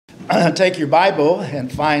take your Bible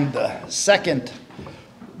and find the second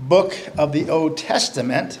book of the Old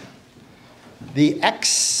Testament, the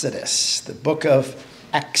Exodus, the book of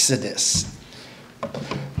Exodus.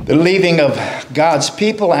 The leaving of God's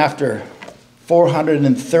people after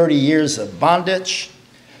 430 years of bondage.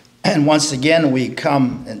 And once again, we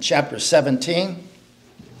come in chapter 17.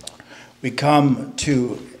 We come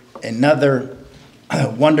to another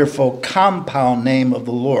wonderful compound name of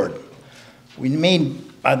the Lord. We mean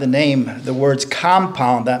by the name, the words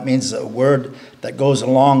compound, that means a word that goes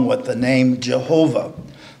along with the name Jehovah.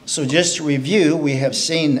 So just to review, we have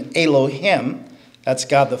seen Elohim, that's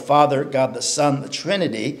God the Father, God the Son, the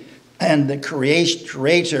Trinity, and the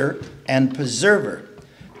creator and preserver.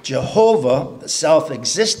 Jehovah, the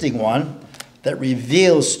self-existing one that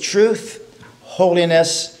reveals truth,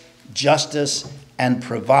 holiness, justice, and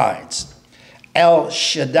provides. El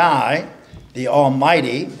Shaddai, the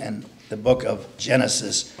Almighty, and the book of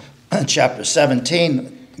Genesis, chapter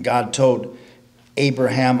 17, God told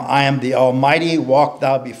Abraham, I am the Almighty, walk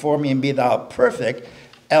thou before me and be thou perfect.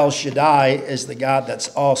 El Shaddai is the God that's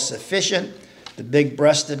all-sufficient, the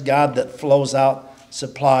big-breasted God that flows out,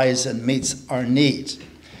 supplies, and meets our needs.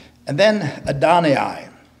 And then Adonai.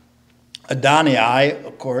 Adonai,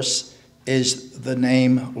 of course, is the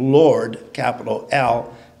name Lord, capital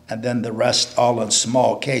L, and then the rest all in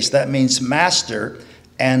small case. That means master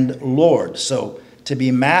and Lord. So to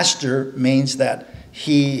be master means that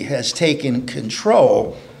he has taken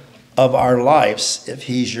control of our lives. If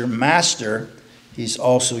he's your master, he's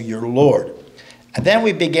also your Lord. And then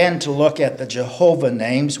we began to look at the Jehovah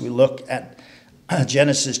names. We looked at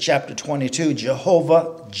Genesis chapter 22,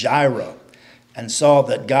 Jehovah Jireh, and saw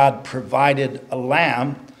that God provided a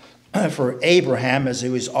lamb for Abraham as he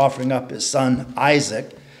was offering up his son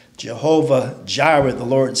Isaac. Jehovah Jireh, the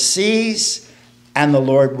Lord sees and the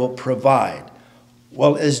Lord will provide.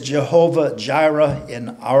 Well, is Jehovah Jireh in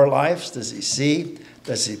our lives? Does he see?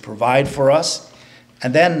 Does he provide for us?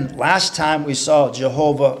 And then last time we saw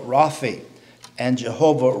Jehovah Rapha. And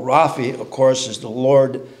Jehovah Rapha, of course, is the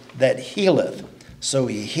Lord that healeth. So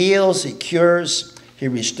he heals, he cures, he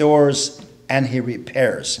restores, and he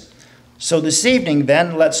repairs. So this evening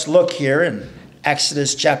then, let's look here in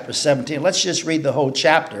Exodus chapter 17. Let's just read the whole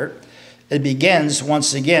chapter. It begins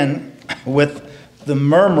once again with the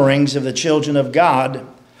murmurings of the children of God,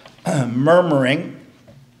 murmuring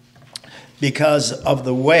because of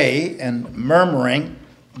the way, and murmuring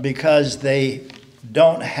because they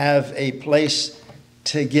don't have a place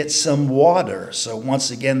to get some water. So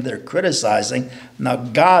once again, they're criticizing. Now,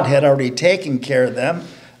 God had already taken care of them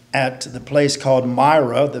at the place called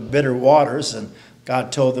Marah, the bitter waters, and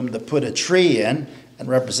God told them to put a tree in, and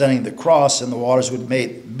representing the cross, and the waters would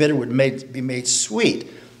be made sweet.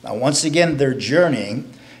 Now, once again, they're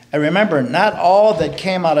journeying. And remember, not all that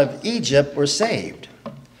came out of Egypt were saved.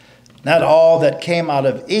 Not all that came out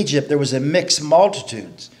of Egypt, there was a mixed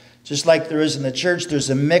multitude. Just like there is in the church, there's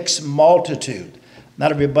a mixed multitude.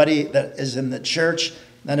 Not everybody that is in the church,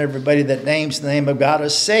 not everybody that names the name of God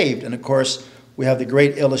is saved. And of course, we have the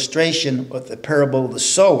great illustration with the parable of the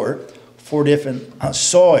sower, 4 different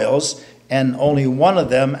soils, and only one of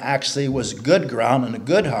them actually was good ground and a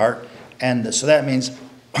good heart. And so that means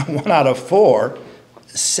 1 out of 4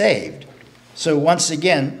 is saved. So once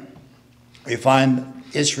again, we find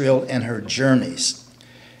Israel in her journeys.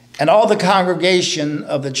 And all the congregation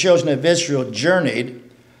of the children of Israel journeyed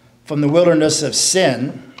from the wilderness of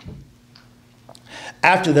sin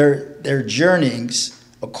after their journeyings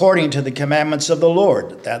according to the commandments of the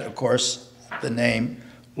Lord. That, of course, the name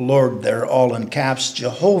Lord there, all in caps,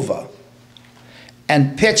 Jehovah.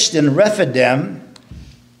 And pitched in Rephidim,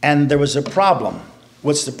 and there was a problem.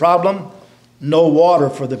 What's the problem? No water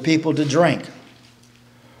for the people to drink.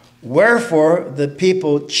 Wherefore the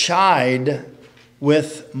people chid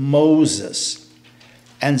with Moses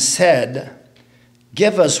and said,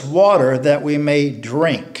 give us water that we may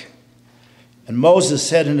drink. And Moses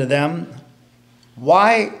said unto them,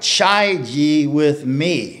 why chide ye with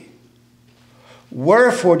me?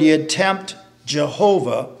 Wherefore do ye tempt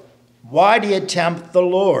Jehovah? Why do ye tempt the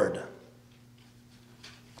Lord?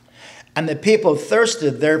 And the people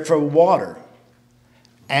thirsted there for water.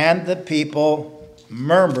 And the people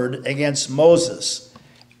murmured against Moses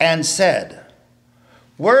and said,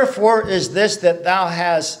 wherefore is this that thou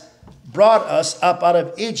hast brought us up out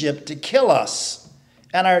of Egypt to kill us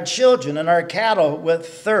and our children and our cattle with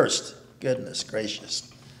thirst? Goodness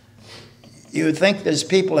gracious. You would think these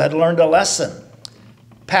people had learned a lesson.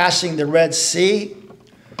 Passing the Red Sea,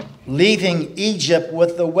 leaving Egypt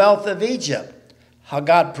with the wealth of Egypt. How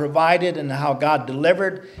God provided and how God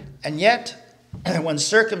delivered. And yet, when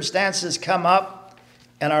circumstances come up,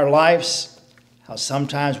 in our lives, how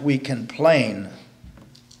sometimes we complain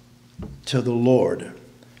to the Lord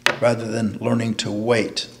rather than learning to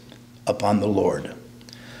wait upon the Lord.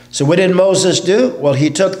 So what did Moses do? Well, he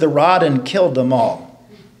took the rod and killed them all.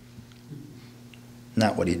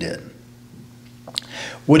 Not what he did.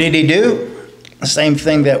 What did he do? The same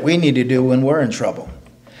thing that we need to do when we're in trouble.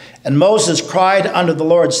 And Moses cried unto the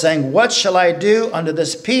Lord, saying, what shall I do unto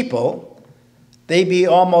this people? They be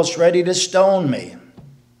almost ready to stone me.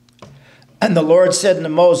 And the Lord said unto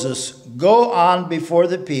Moses, go on before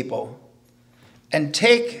the people, and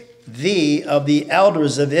take thee of the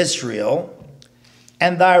elders of Israel,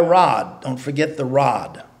 and thy rod, don't forget the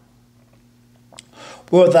rod,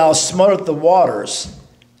 where thou smote the waters,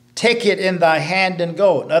 take it in thy hand and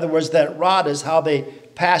go. In other words, that rod is how they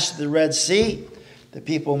passed the Red Sea. The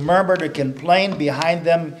people murmured or complained. Behind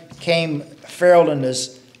them came Pharaoh and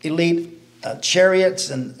his elite chariots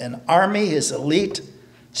and army, his elite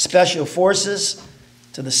special forces.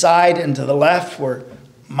 To the side and to the left were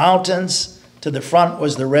mountains. To the front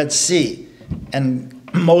was the Red Sea. And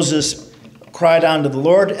Moses cried unto the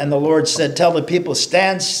Lord, and the Lord said, tell the people,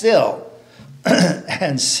 stand still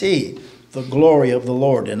and see the glory of the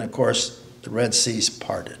Lord. And of course, the Red Sea's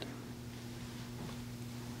parted.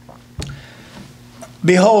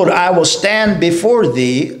 Behold, I will stand before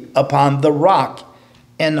thee upon the rock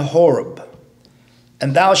in Horeb,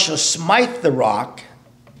 and thou shalt smite the rock,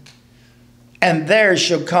 and there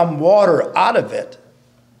shall come water out of it,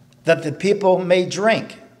 that the people may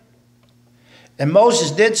drink. And Moses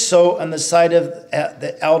did so in the sight of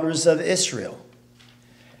the elders of Israel.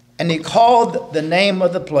 And he called the name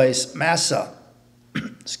of the place Massah,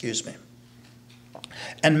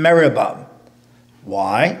 and Meribah.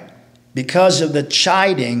 Why? Because of the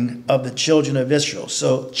chiding of the children of Israel.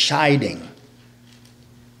 So chiding.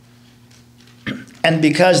 And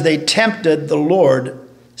because they tempted the Lord,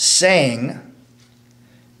 saying,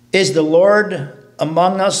 is the Lord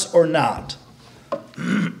among us or not?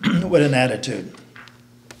 What an attitude.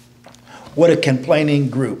 What a complaining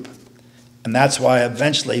group. And that's why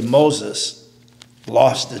eventually Moses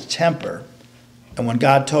lost his temper. And when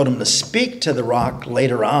God told him to speak to the rock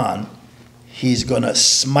later on, he's going to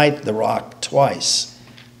smite the rock twice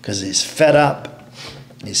because he's fed up.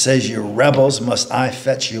 And he says, you rebels, must I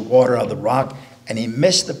fetch you water out of the rock? And he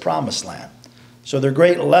missed the promised land. So there are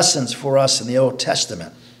great lessons for us in the Old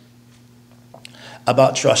Testament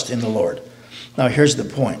about trusting the Lord. Now here's the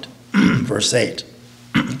point. Verse 8.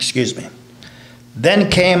 Then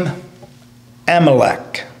came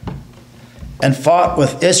Amalek and fought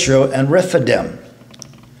with Israel and Rephidim.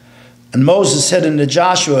 And Moses said unto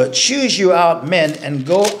Joshua, choose you out men and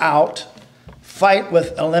go out, fight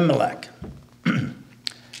with Elimelech.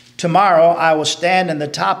 Tomorrow I will stand in the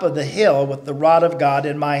top of the hill with the rod of God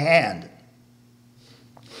in my hand.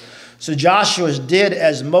 So Joshua did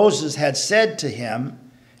as Moses had said to him,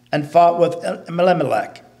 and fought with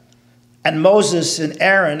Elimelech. And Moses and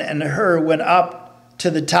Aaron and Hur went up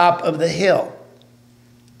to the top of the hill.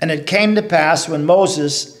 And it came to pass when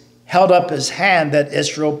Moses held up his hand that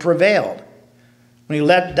Israel prevailed. When he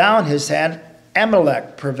let down his hand,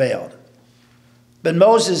 Amalek prevailed. But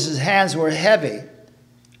Moses' hands were heavy,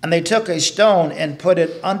 and they took a stone and put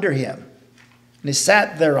it under him. And he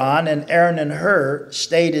sat thereon, and Aaron and Hur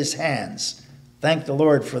stayed his hands. Thank the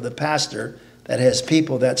Lord for the pastor that has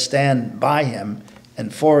people that stand by him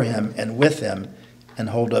and for him and with him and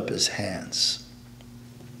hold up his hands.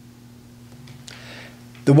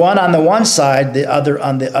 The one on the one side, the other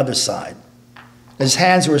on the other side. His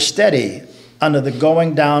hands were steady under the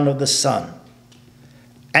going down of the sun.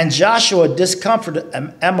 And Joshua discomforted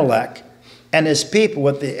Amalek and his people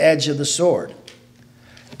with the edge of the sword.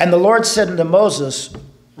 And the Lord said unto Moses,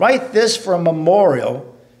 write this for a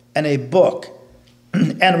memorial in a book,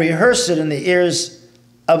 and rehearse it in the ears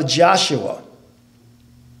of Joshua.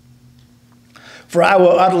 For I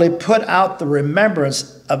will utterly put out the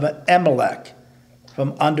remembrance of Amalek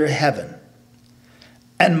from under heaven.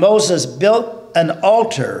 And Moses built an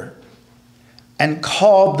altar and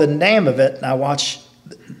called the name of it, now watch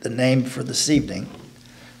the name for this evening,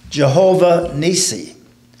 Jehovah Nissi.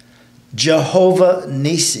 Jehovah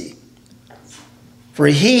Nissi. For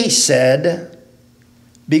he said,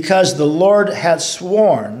 because the Lord hath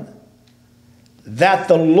sworn that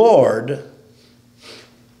the Lord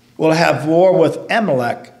will have war with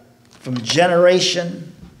Amalek from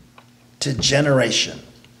generation to generation.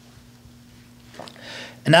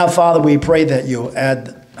 And now, Father, we pray that you'll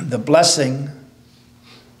add the blessing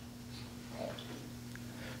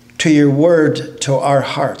to your word to our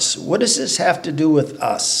hearts. What does this have to do with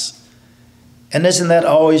us? And isn't that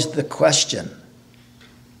always the question?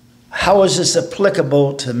 How is this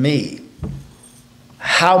applicable to me?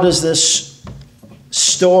 How does this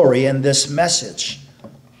story and this message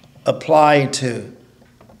apply to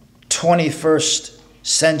 21st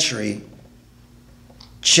century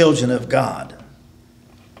children of God?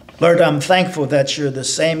 Lord, I'm thankful that you're the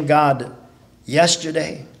same God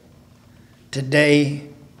yesterday, today,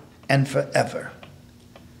 and forever.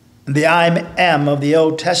 The I am of the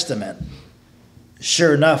Old Testament,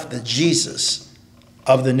 sure enough, the Jesus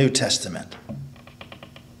of the New Testament.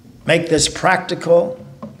 Make this practical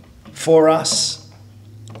for us.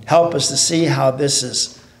 Help us to see how this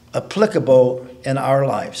is applicable in our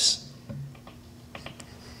lives.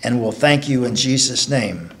 And we'll thank you in Jesus'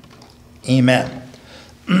 name. Amen.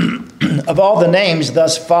 Of all the names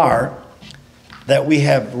thus far that we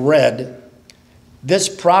have read, this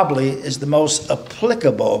probably is the most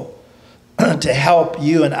applicable to help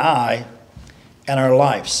you and I in our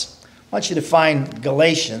lives. I want you to find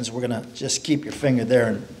Galatians. We're going to just keep your finger there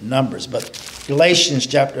in Numbers, but Galatians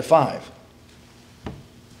chapter 5.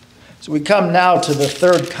 So we come now to the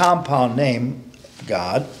third compound name,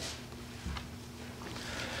 God.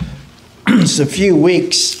 It's a few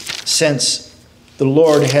weeks since the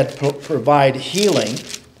Lord had provided healing.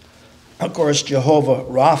 Of course, Jehovah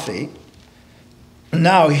Rapha.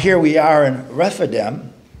 Now here we are in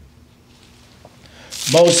Rephidim.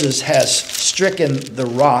 Moses has stricken the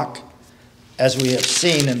rock, as we have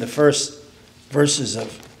seen in the first verses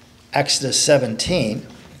of Exodus 17.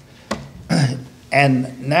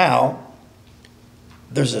 And now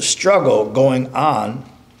there's a struggle going on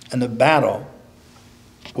in a battle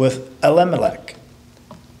with Elimelech.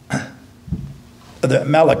 The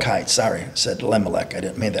Amalekites, sorry, I said Elimelech, I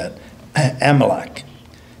didn't mean that. Amalek.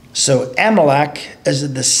 So Amalek is a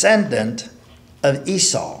descendant of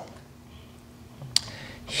Esau.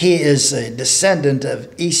 He is a descendant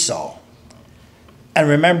of Esau. And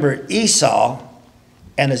remember, Esau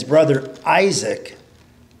and his brother Isaac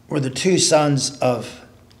were the two sons of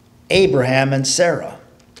Abraham and Sarah.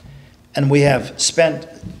 And we have spent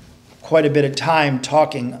quite a bit of time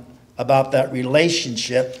talking about that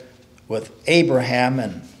relationship with Abraham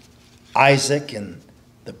and Isaac and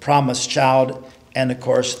the promised child, and of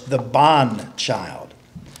course the bond child.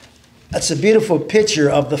 That's a beautiful picture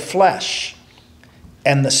of the flesh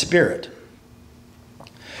and the spirit.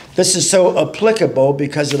 This is so applicable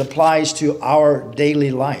because it applies to our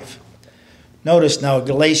daily life. Notice now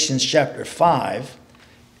Galatians chapter 5,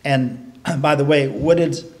 and by the way, what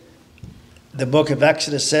did the book of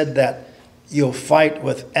Exodus said? That you'll fight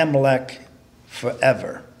with Amalek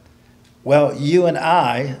forever. Well, you and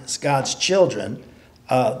I, as God's children,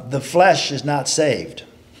 the flesh is not saved.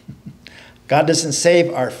 God doesn't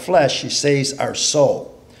save our flesh, he saves our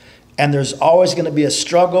soul. And there's always going to be a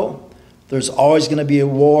struggle. There's always going to be a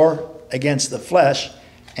war against the flesh.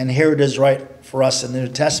 And here it is right for us in the New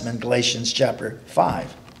Testament, Galatians chapter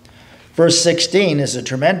 5. Verse 16 is a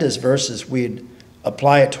tremendous verse as we'd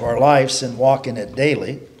apply it to our lives and walk in it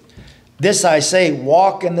daily. This I say,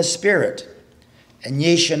 walk in the Spirit, and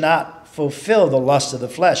ye shall not fulfill the lust of the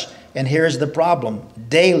flesh. And here's the problem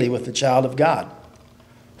daily with the child of God.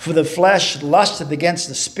 For the flesh lusteth against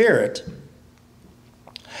the Spirit,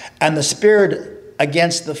 and the Spirit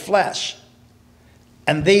against the flesh.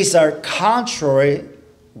 And these are contrary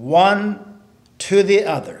one to the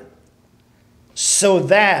other, so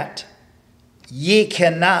that ye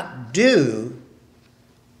cannot do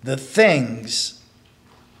the things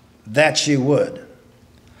that ye would.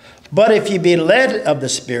 But if ye be led of the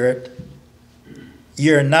Spirit,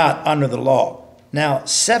 you're not under the law. Now,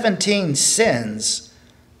 17 sins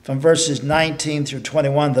from verses 19 through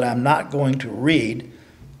 21 that I'm not going to read,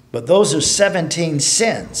 but those are 17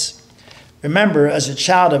 sins. Remember, as a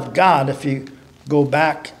child of God, if you go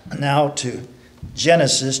back now to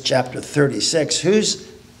Genesis chapter 36,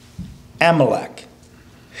 who's Amalek?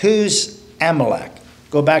 Who's Amalek?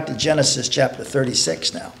 Go back to Genesis chapter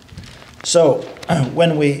 36 now. So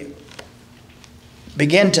when we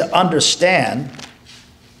begin to understand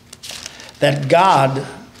that God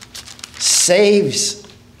saves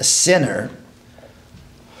a sinner,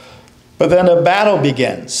 but then a battle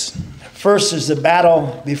begins. First is the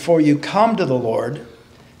battle before you come to the Lord,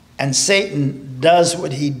 and Satan does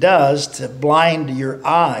what he does to blind your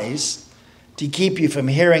eyes, to keep you from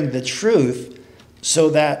hearing the truth,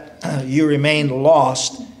 so that you remain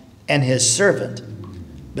lost and his servant.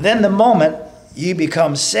 But then the moment you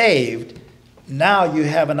become saved, now you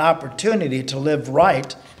have an opportunity to live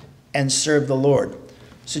right and serve the Lord.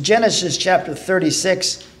 So Genesis chapter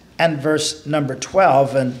 36 and verse number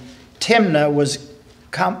 12, and Timnah was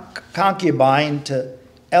concubine to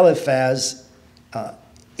Eliphaz,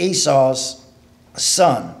 Esau's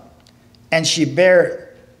son. and she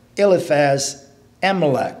bare Eliphaz,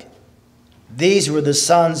 Amalek. These were the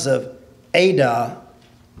sons of Adah,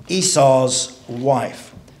 Esau's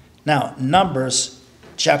wife. Now, Numbers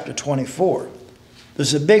chapter 24.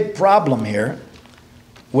 There's a big problem here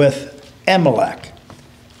with Amalek.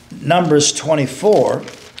 Numbers 24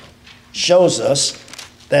 shows us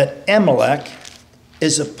that Amalek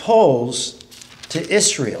is opposed to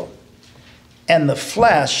Israel, and the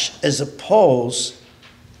flesh is opposed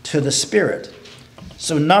to the spirit.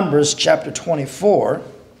 So Numbers chapter 24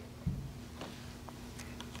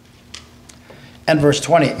 and verse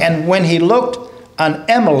 20. And when he looked on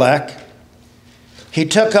Amalek, he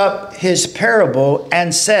took up his parable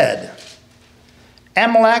and said,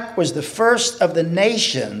 Amalek was the first of the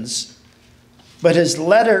nations, but his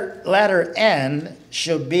latter end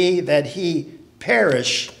shall be that he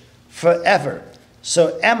perish forever.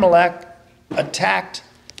 So Amalek attacked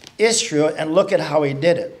Israel, and look at how he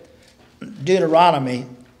did it. Deuteronomy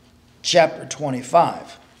chapter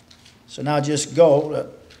 25. So now just go to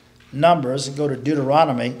Numbers and go to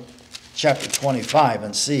Deuteronomy chapter 25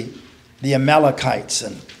 and see the Amalekites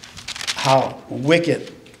and how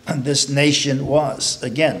wicked this nation was.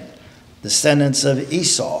 Again, descendants of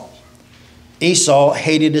Esau. Esau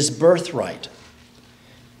hated his birthright.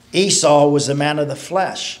 Esau was a man of the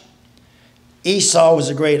flesh. Esau was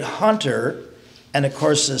a great hunter, and of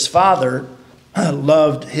course his father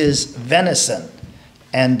loved his venison,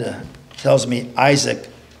 and tells me Isaac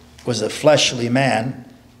was a fleshly man,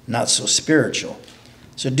 not so spiritual.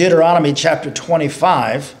 So Deuteronomy chapter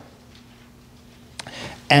 25,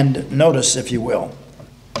 and notice, if you will,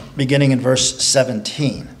 beginning in verse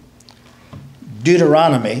 17.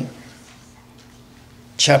 Deuteronomy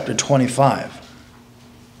chapter 25.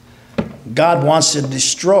 God wants to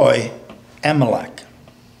destroy Amalek.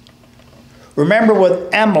 Remember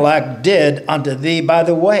what Amalek did unto thee by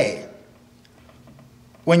the way,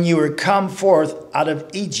 when you were come forth out of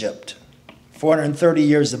Egypt. 430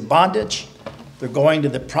 years of bondage. They're going to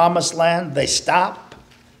the promised land. They stop.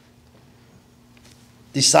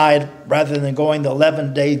 Decide, rather than going the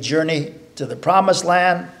 11-day journey to the promised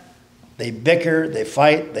land, they bicker, they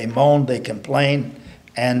fight, they moan, they complain,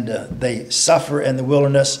 and they suffer in the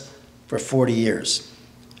wilderness for 40 years.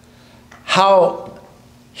 How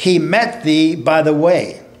he met thee by the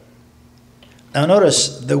way. Now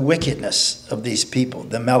notice the wickedness of these people,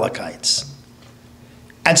 the Amalekites.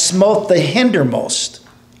 And smote the hindermost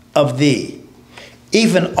of thee,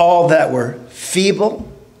 even all that were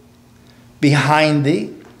feeble behind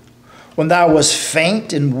thee, when thou wast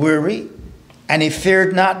faint and weary, and he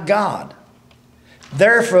feared not God.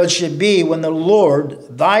 Therefore it should be, when the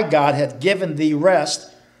Lord thy God hath given thee rest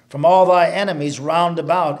from all thy enemies round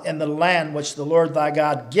about in the land which the Lord thy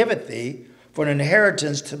God giveth thee for an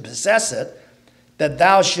inheritance to possess it, that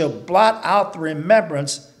thou shalt blot out the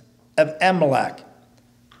remembrance of Amalek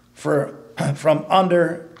from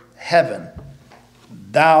under heaven.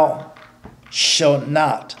 Thou shalt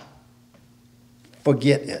not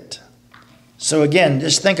forget it. So again,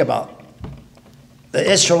 just think about it.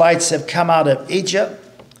 The Israelites have come out of Egypt.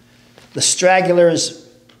 The stragglers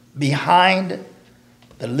behind,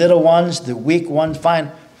 the little ones, the weak ones.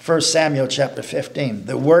 Find 1 Samuel chapter 15.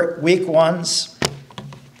 The weak ones,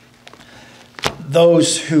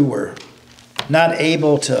 those who were not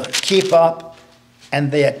able to keep up,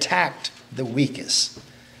 and they attacked the weakest.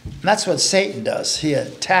 And that's what Satan does. He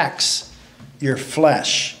attacks your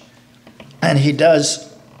flesh, and he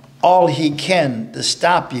does all he can to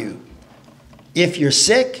stop you. If you're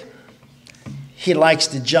sick, he likes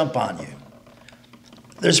to jump on you.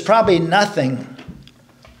 There's probably nothing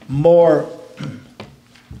more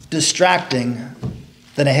distracting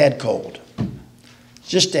than a head cold.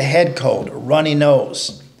 Just a head cold, a runny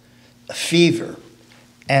nose, a fever,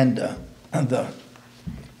 and the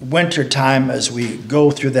winter time, as we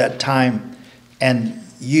go through that time, and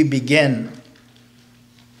you begin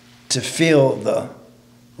to feel the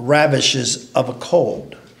ravages of a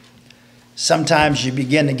cold. Sometimes you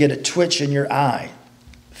begin to get a twitch in your eye.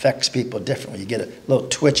 Affects people differently. You get a little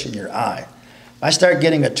twitch in your eye. If I start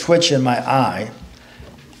getting a twitch in my eye,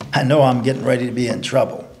 I know I'm getting ready to be in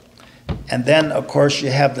trouble. And then, of course, you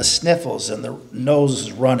have the sniffles and the nose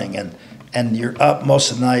is running, and you're up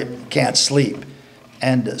most of the night, can't sleep.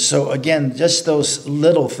 And so, again, just those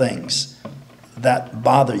little things that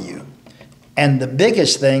bother you. And the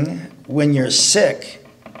biggest thing when you're sick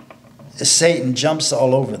is Satan jumps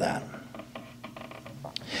all over that.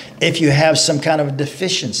 If you have some kind of a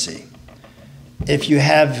deficiency, if you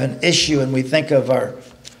have an issue, and we think of our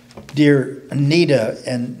dear Anita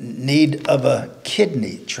in need of a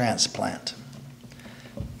kidney transplant.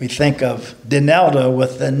 We think of Denelda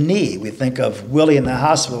with the knee. We think of Willie in the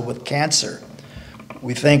hospital with cancer.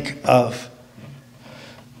 We think of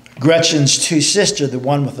Gretchen's two sisters, the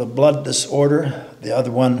one with a blood disorder, the other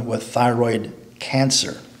one with thyroid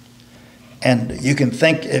cancer. And you can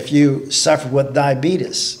think if you suffer with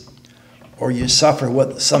diabetes or you suffer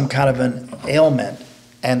with some kind of an ailment,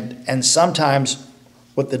 and sometimes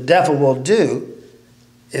what the devil will do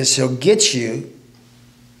is he'll get you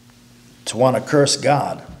to want to curse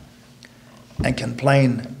God and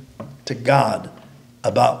complain to God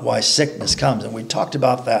about why sickness comes. And we talked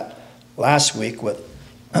about that last week with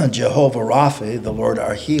Jehovah Rapha, the Lord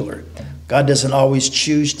our healer. God doesn't always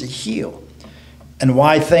choose to heal. And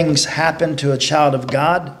why things happen to a child of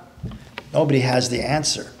God, nobody has the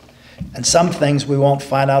answer. And some things we won't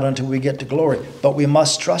find out until we get to glory. But we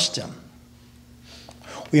must trust him.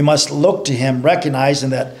 We must look to him,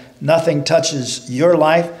 recognizing that nothing touches your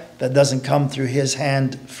life that doesn't come through his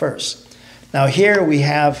hand first. Now here we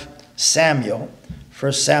have Samuel,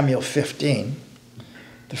 1 Samuel 15,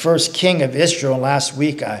 the first king of Israel. Last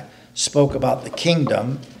week I spoke about the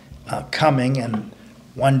kingdom coming, and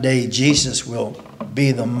one day Jesus will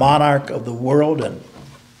be the monarch of the world, and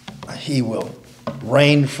he will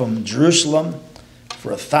reign from Jerusalem for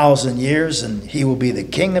 1,000 years, and he will be the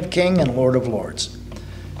King of kings and Lord of lords.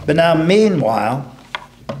 But now meanwhile,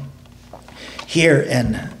 here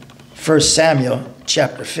in 1 Samuel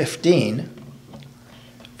chapter 15,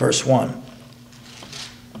 verse 1,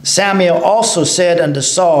 Samuel also said unto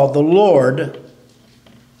Saul, the Lord,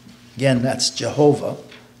 again that's Jehovah,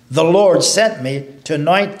 the Lord sent me to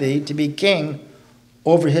anoint thee to be king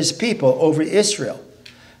over his people, over Israel.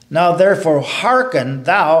 Now therefore hearken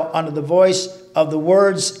thou unto the voice of the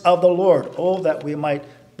words of the Lord. Oh, that we might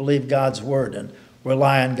believe God's word and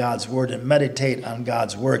rely on God's word and meditate on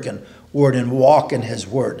God's word and walk in his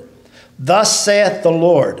word. Thus saith the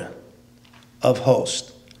Lord of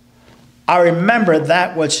hosts, I remember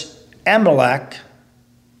that which Amalek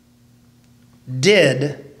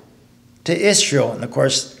did to Israel. And of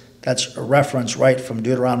course, that's a reference right from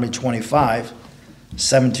Deuteronomy 25,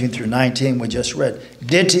 17 through 19 we just read.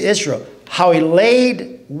 Did to Israel, how he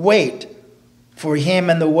laid wait for him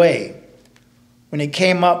in the way when he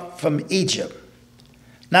came up from Egypt.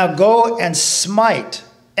 Now go and smite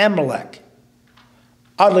Amalek,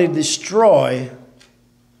 utterly destroy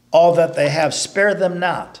all that they have, spare them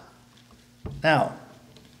not. Now,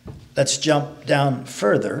 let's jump down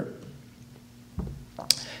further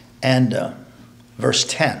and verse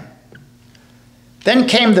 10. Then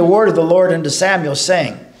came the word of the Lord unto Samuel,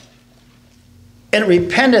 saying, It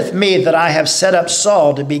repenteth me that I have set up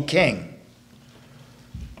Saul to be king,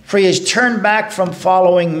 for he has turned back from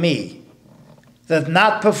following me, that hath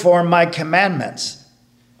not performed my commandments.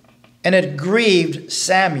 And it grieved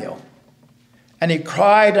Samuel, and he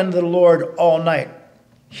cried unto the Lord all night.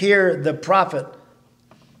 Here the prophet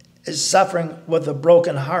is suffering with a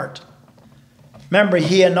broken heart. Remember,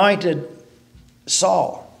 he anointed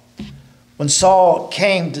Saul. When Saul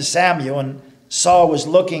came to Samuel, and Saul was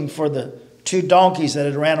looking for the two donkeys that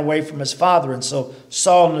had ran away from his father, and so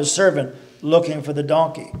Saul and his servant looking for the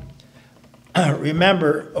donkey.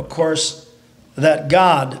 Remember, of course, that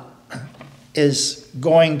God is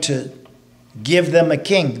going to give them a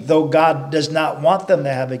king, though God does not want them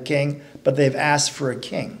to have a king, but they've asked for a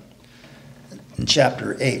king in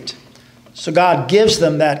chapter 8. So God gives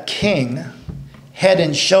them that king, head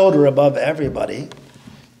and shoulder above everybody.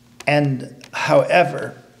 And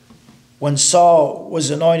however, when Saul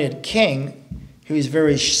was anointed king, he was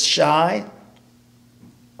very shy,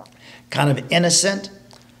 kind of innocent.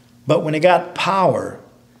 But when he got power,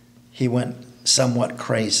 he went somewhat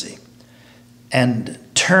crazy and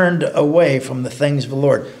turned away from the things of the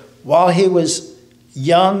Lord. While he was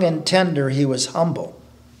young and tender, he was humble.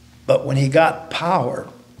 But when he got power,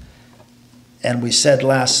 and we said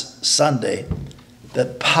last Sunday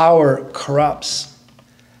that power corrupts.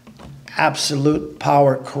 Absolute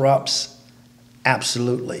power corrupts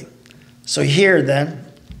absolutely. So here then,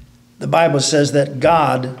 the Bible says that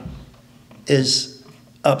God is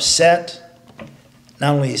upset.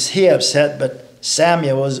 Not only is he upset, but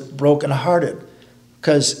Samuel was brokenhearted,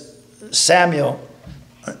 because Samuel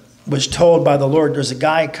was told by the Lord, there's a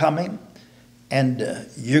guy coming, and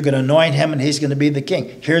you're going to anoint him, and he's going to be the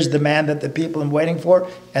king. Here's the man that the people are waiting for,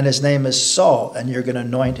 and his name is Saul, and you're going to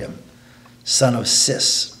anoint him, son of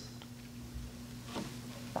Cis.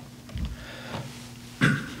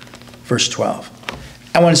 Verse 12.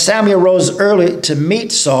 And when Samuel rose early to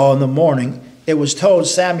meet Saul in the morning, it was told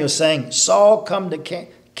Samuel, saying, Saul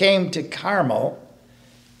came to Carmel,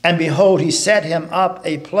 and behold, he set him up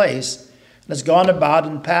a place, and has gone about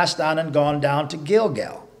and passed on and gone down to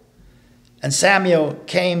Gilgal. And Samuel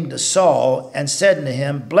came to Saul and said unto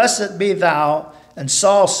him, Blessed be thou. And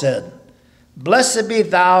Saul said, Blessed be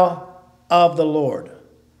thou of the Lord.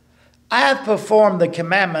 I have performed the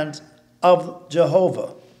commandment of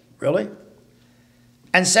Jehovah. Really?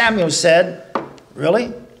 And Samuel said,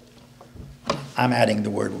 Really? I'm adding the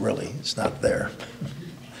word really. It's not there.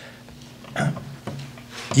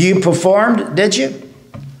 You performed, did you?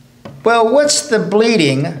 Well, what's the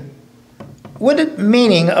bleating? What is the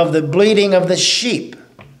meaning of the bleating of the sheep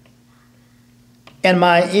in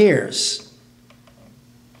my ears?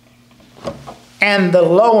 And the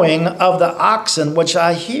lowing of the oxen which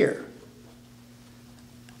I hear.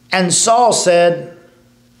 And Saul said,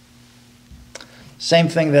 same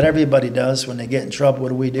thing that everybody does when they get in trouble.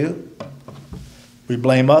 What do? We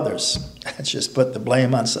blame others. Let's just put the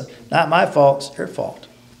blame on some. Not my fault, it's your fault.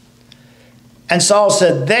 And Saul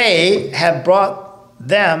said, they have brought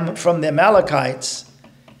them from the Amalekites,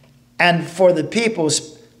 and for the people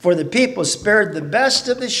spared the best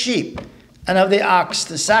of the sheep and of the ox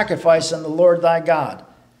to sacrifice unto the Lord thy God.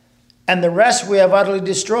 And the rest we have utterly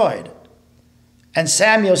destroyed. And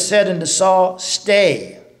Samuel said unto Saul,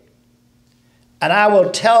 Stay, and I will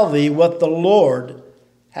tell thee what the Lord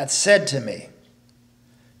hath said to me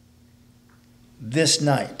this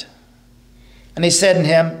night. And he said unto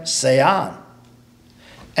him, Say on.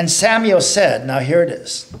 And Samuel said, now here it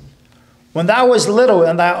is, When thou wast little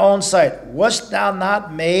in thy own sight, wast thou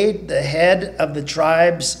not made the head of the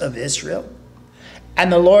tribes of Israel? And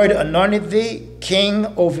the Lord anointed thee king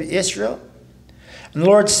over Israel? And the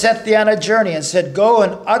Lord sent thee on a journey and said, Go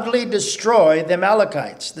and utterly destroy the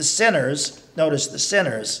Amalekites, the sinners. Notice the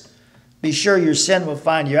sinners. Be sure your sin will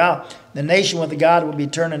find you out. The nation with God will be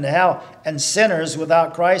turned into hell, and sinners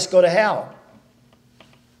without Christ go to hell.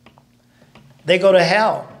 They go to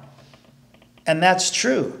hell. And that's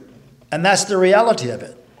true. And that's the reality of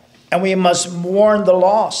it. And we must warn the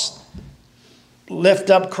lost.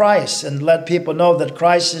 Lift up Christ and let people know that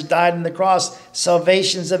Christ has died on the cross.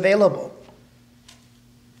 Salvation is available.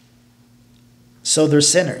 So they're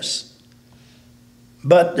sinners.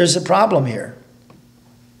 But there's a problem here.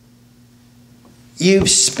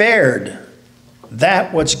 You've spared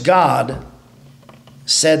that which God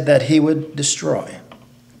said that he would destroy.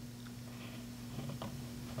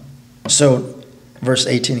 So, verse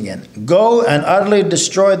 18 again. Go and utterly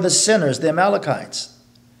destroy the sinners, the Amalekites,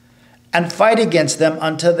 and fight against them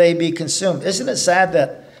until they be consumed. Isn't it sad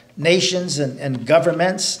that nations and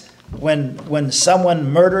governments, when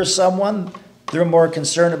someone murders someone, they're more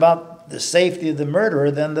concerned about the safety of the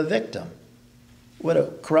murderer than the victim? What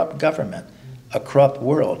a corrupt government, a corrupt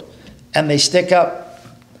world. And they stick up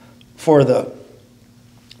for the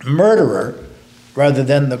murderer rather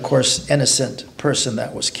than the, of course, innocent person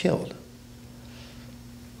that was killed.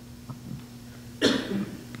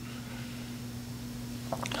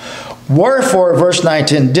 Wherefore, verse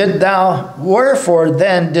 19, wherefore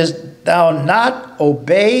then didst thou not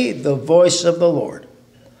obey the voice of the Lord,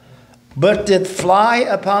 but did fly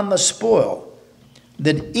upon the spoil,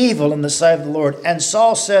 did evil in the sight of the Lord? And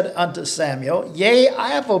Saul said unto Samuel, Yea, I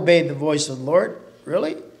have obeyed the voice of the Lord.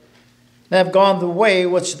 Really? And have gone the way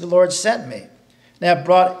which the Lord sent me. And have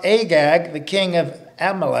brought Agag, the king of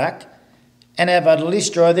Amalek, and have utterly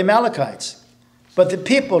destroyed the Amalekites. But the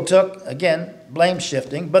people took, again, blame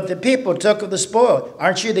shifting, but the people took of the spoil.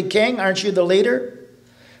 Aren't you the king? Aren't you the leader?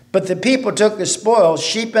 But the people took the spoil,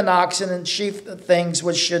 sheep and oxen and sheep things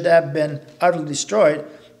which should have been utterly destroyed,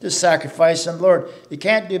 to sacrifice unto the Lord. You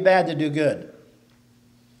can't do bad to do good.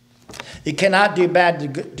 You cannot do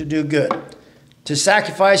bad to do good. To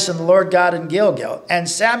sacrifice unto the Lord God in Gilgal. And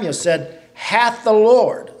Samuel said, Hath the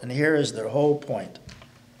Lord, and here is their whole point,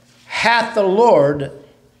 hath the Lord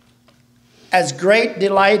as great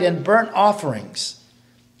delight in burnt offerings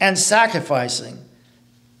and sacrifices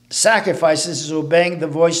is obeying the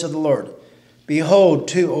voice of the Lord. Behold,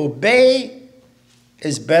 to obey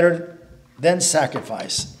is better than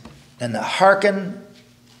sacrifice, and to hearken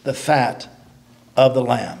the fat of the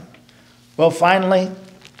lamb. Well, finally,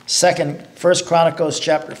 1 Chronicles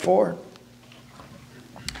chapter 4.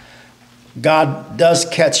 God does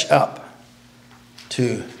catch up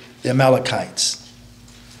to the Amalekites.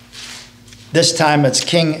 This time it's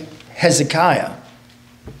King Hezekiah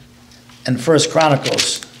in 1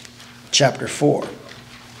 Chronicles chapter 4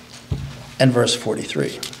 and verse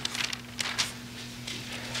 43.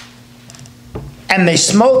 And they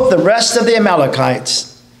smote the rest of the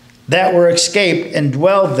Amalekites that were escaped and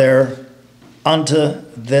dwelled there unto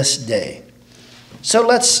this day. So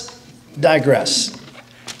let's digress.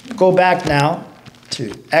 Go back now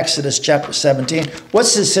to Exodus chapter 17.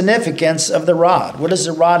 What's the significance of the rod? What does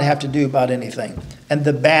the rod have to do about anything? And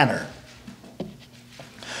the banner.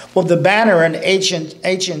 Well, the banner in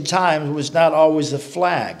ancient times was not always a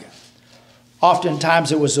flag.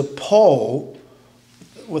 Oftentimes it was a pole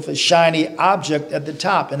with a shiny object at the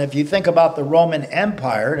top. And if you think about the Roman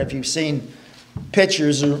Empire, and if you've seen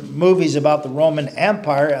pictures or movies about the Roman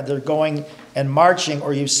Empire, they're going and marching,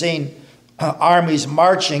 or you've seen armies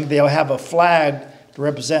marching, they'll have a flag to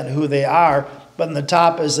represent who they are. But on the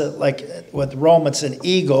top is like with Rome, it's an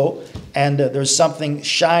eagle, and there's something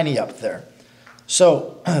shiny up there.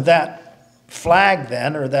 So that flag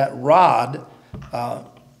then, or that rod,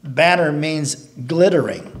 banner means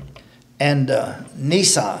glittering. And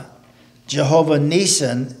Nisa, Jehovah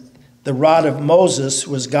Nissan, the rod of Moses,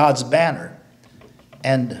 was God's banner.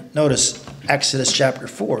 And notice Exodus chapter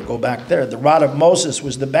 4, go back there. The rod of Moses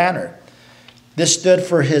was the banner. This stood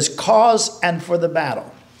for his cause and for the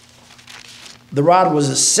battle. The rod was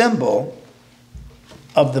a symbol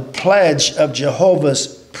of the pledge of Jehovah's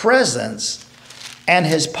presence and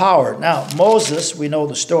his power. Now, Moses, we know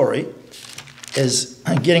the story, is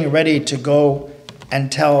getting ready to go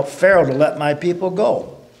and tell Pharaoh to let my people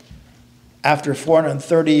go. After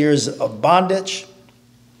 430 years of bondage,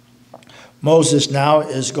 Moses now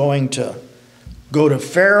is going to go to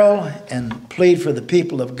Pharaoh and plead for the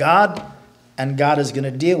people of God, and God is going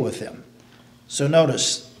to deal with him. So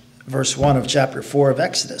notice verse 1 of chapter 4 of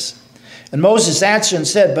Exodus. And Moses answered and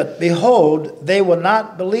said, But behold, they will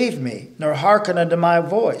not believe me, nor hearken unto my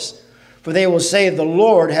voice. For they will say, The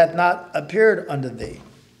Lord hath not appeared unto thee.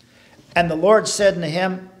 And the Lord said unto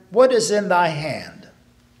him, What is in thy hand?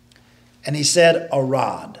 And he said, A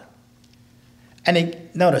rod. And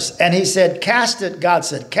he said, Cast it, God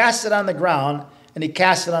said, Cast it on the ground. And he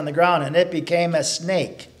cast it on the ground, and it became a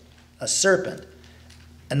snake, a serpent.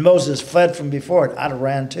 And Moses fled from before it. I'd have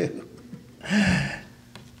ran too.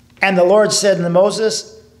 And the Lord said unto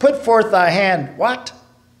Moses, Put forth thy hand. What?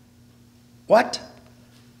 What?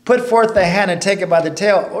 Put forth thy hand and take it by the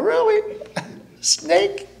tail. Well, really?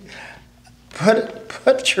 Snake?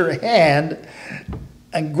 Put your hand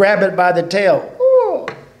and grab it by the tail. Ooh.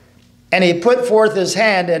 And he put forth his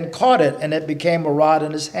hand and caught it, and it became a rod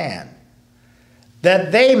in his hand.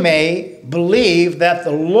 That they may believe that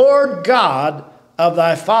the Lord God of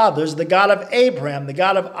thy fathers, the God of Abraham, the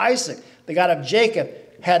God of Isaac, the God of Jacob,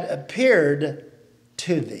 had appeared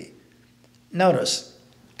to thee. Notice,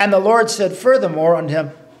 and the Lord said furthermore unto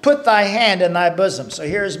him, Put thy hand in thy bosom. So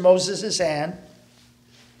here's Moses' hand.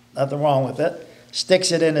 Nothing wrong with it.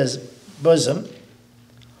 Sticks it in his bosom.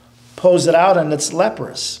 Pulls it out, and it's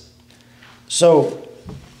leprous. So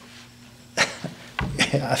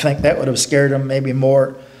I think that would have scared him maybe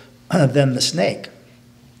more than the snake.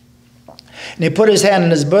 And he put his hand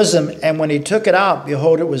in his bosom, and when he took it out,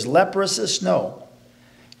 behold, it was leprous as snow.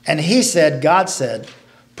 And he said, God said,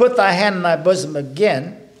 Put thy hand in thy bosom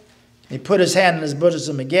again. He put his hand in his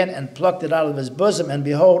bosom again and plucked it out of his bosom, and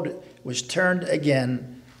behold, it was turned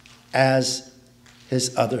again as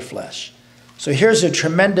his other flesh. So here's a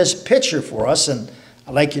tremendous picture for us, and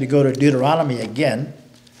I'd like you to go to Deuteronomy again,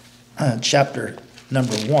 chapter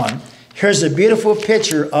number 1. Here's a beautiful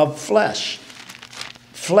picture of flesh.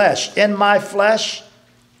 Flesh. In my flesh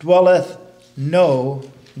dwelleth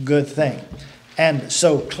no good thing. And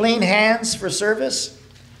so clean hands for service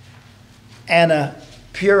and a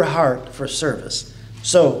pure heart for service.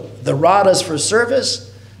 So the rod is for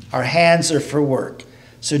service, our hands are for work.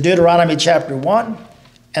 So Deuteronomy chapter 1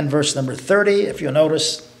 and verse number 30, if you'll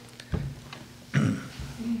notice.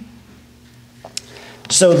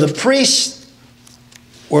 So the priests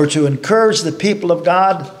were to encourage the people of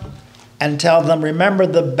God and tell them, remember,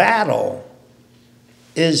 the battle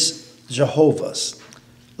is Jehovah's.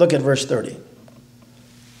 Look at verse 30.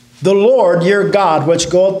 The Lord your God,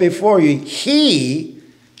 which goeth before you, he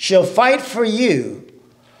shall fight for you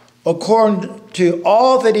according to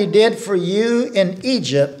all that he did for you in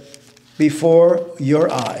Egypt before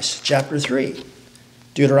your eyes. Chapter 3.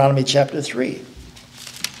 Deuteronomy chapter 3.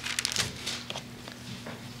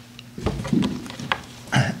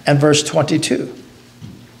 And verse 22.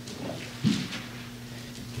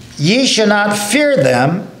 Ye shall not fear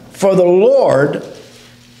them, for the Lord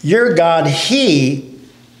your God, he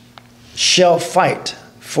shall fight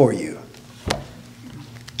for you.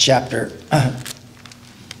 Chapter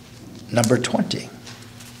number 20.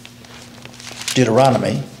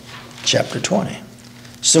 Deuteronomy chapter 20.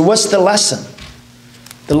 So what's the lesson?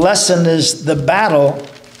 The lesson is the battle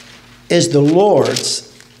is the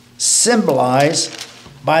Lord's, symbolized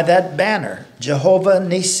by that banner, Jehovah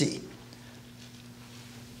Nissi.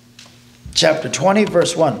 Chapter 20,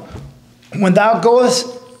 verse 1. When thou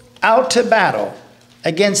goest out to battle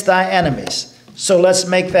against thy enemies. So let's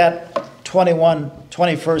make that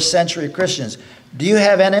 21st century Christians. Do you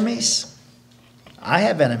have enemies? I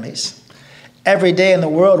have enemies. Every day in the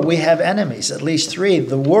world we have enemies, at least three: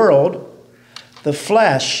 the world, the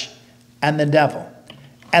flesh, and the devil.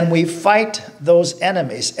 And we fight those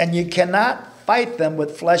enemies, and you cannot fight them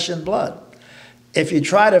with flesh and blood. If you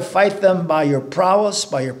try to fight them by your prowess,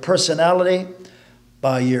 by your personality,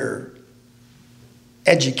 by your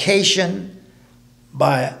education,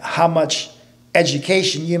 by how much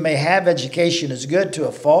education you may have. Education is good to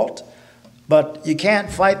a fault, but you can't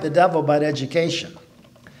fight the devil by education.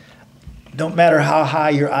 Don't matter how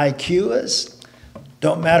high your IQ is,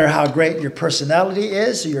 don't matter how great your personality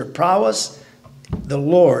is or your prowess, the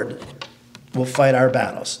Lord will fight our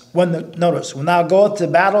battles. Notice, when thou goest to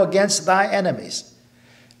battle against thy enemies,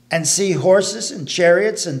 and see horses and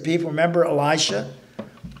chariots and people. Remember Elisha?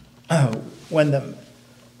 When the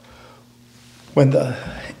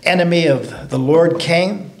enemy of the Lord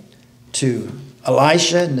came to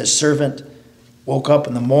Elisha, and his servant woke up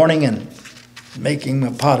in the morning and making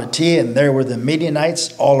a pot of tea, and there were the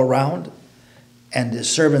Midianites all around. And his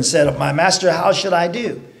servant said, "My master, how should I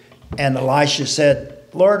do?" And Elisha said,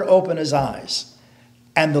 "Lord, open his eyes."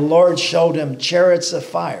 And the Lord showed him chariots of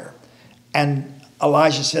fire. And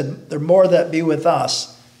Elijah said, "There are more that be with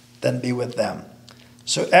us than be with them."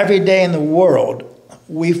 So every day in the world,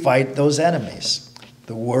 we fight those enemies: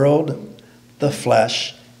 the world, the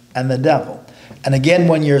flesh, and the devil. And again,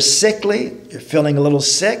 when you're sickly, you're feeling a little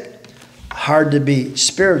sick, hard to be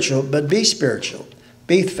spiritual, but be spiritual.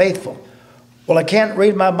 Be faithful. Well, I can't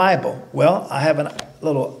read my Bible. Well, I have a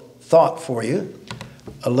little thought for you,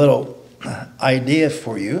 a little idea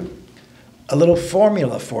for you, a little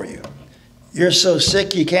formula for you. You're so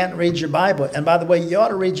sick you can't read your Bible. And by the way, you ought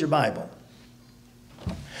to read your Bible.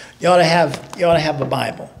 You ought to have a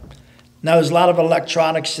Bible. Now, there's a lot of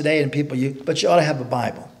electronics today and people use, but you ought to have a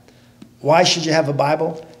Bible. Why should you have a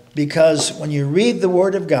Bible? Because when you read the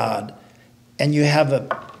Word of God, and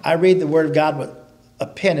I read the Word of God with a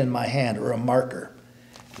pen in my hand or a marker.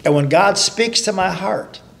 And when God speaks to my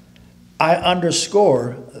heart, I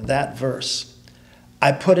underscore that verse.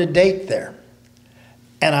 I put a date there,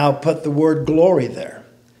 and I'll put the word glory there.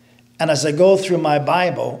 And as I go through my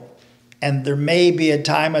Bible, and there may be a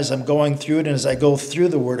time as I'm going through it, and as I go through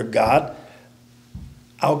the Word of God,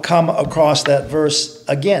 I'll come across that verse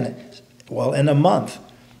again. Well, in a month.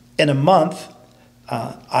 In a month,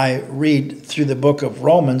 I read through the book of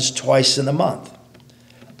Romans twice in a month.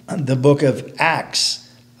 The book of Acts,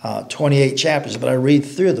 28 chapters, but I read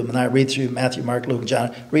through them, and I read through Matthew, Mark, Luke, and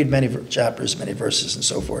John. Read many chapters, many verses, and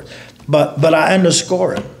so forth. But I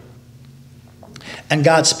underscore it. And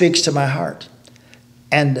God speaks to my heart.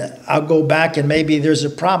 And I'll go back, and maybe there's a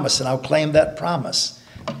promise, and I'll claim that promise.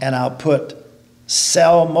 And I'll put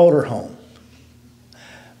sell motorhome.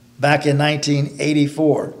 Back in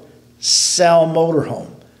 1984, sell motorhome.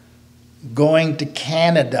 Going to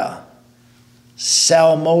Canada,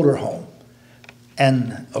 sell motorhome.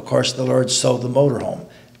 And of course, the Lord sold the motorhome.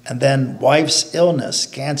 And then wife's illness,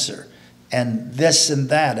 cancer, and this and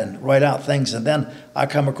that, and write out things. And then I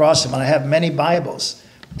come across them, and I have many Bibles.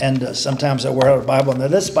 And sometimes I wear out a Bible. Now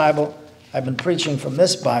this Bible, I've been preaching from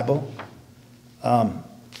this Bible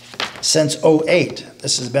since '08.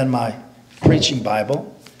 This has been my preaching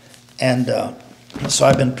Bible. And so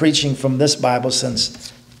I've been preaching from this Bible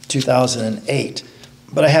since 2008.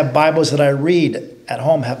 But I have Bibles that I read at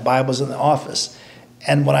home, have Bibles in the office.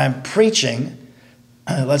 And when I'm preaching,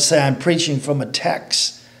 let's say I'm preaching from a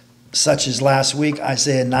text, such as last week,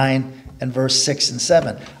 Isaiah 9 and verse 6 and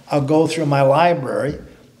 7. I'll go through my library,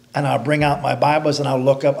 and I'll bring out my Bibles, and I'll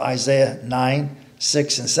look up Isaiah 9,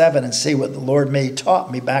 6, and 7 and see what the Lord may have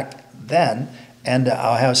taught me back then, and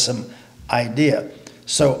I'll have some idea.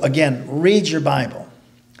 So again, read your Bible.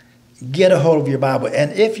 Get a hold of your Bible.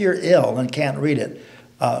 And if you're ill and can't read it,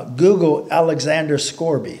 Google Alexander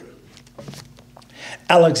Scourby.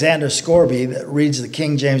 Alexander Scourby, that reads the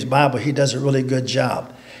King James Bible, he does a really good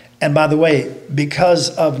job. And by the way, because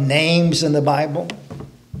of names in the Bible,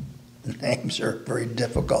 names are very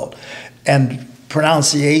difficult. And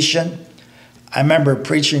pronunciation, I remember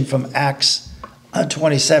preaching from Acts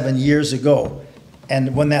 27 years ago.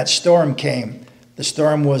 And when that storm came, the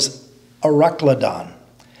storm was Euroclydon.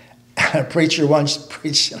 A preacher once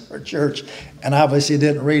preached in our church, and obviously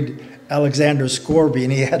didn't read Alexander Scourby,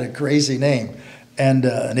 and he had a crazy name.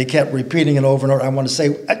 And he kept repeating it over and over. I want to say,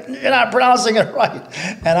 you're not pronouncing it right.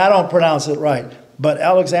 And I don't pronounce it right. But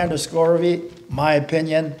Alexander Scourby, my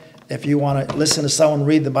opinion, if you want to listen to someone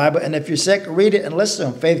read the Bible, and if you're sick, read it and listen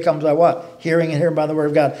to them. Faith comes by what? Hearing, and hearing by the Word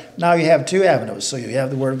of God. Now you have two avenues. So you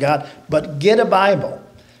have the Word of God, but get a Bible.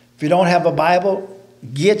 If you don't have a Bible,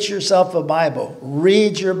 get yourself a Bible.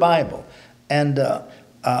 Read your Bible. and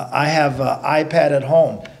I have an iPad at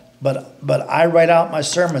home, but I write out my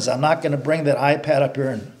sermons. I'm not going to bring that iPad up here,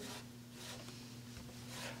 and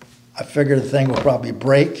I figure the thing will probably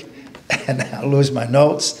break, and I'll lose my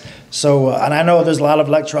notes. So, and I know there's a lot of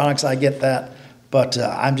electronics, I get that, but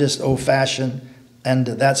I'm just old-fashioned, and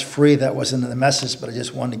that's free. That wasn't in the message, but I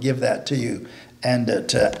just wanted to give that to you and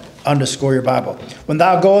to underscore your Bible. When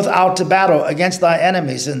thou goest out to battle against thy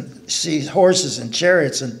enemies, and see horses and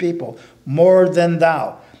chariots and people more than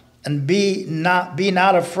thou, and be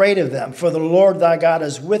not afraid of them, for the Lord thy God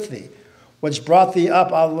is with thee, which brought thee up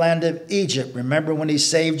out of the land of Egypt. Remember when he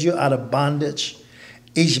saved you out of bondage?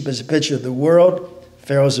 Egypt is a picture of the world.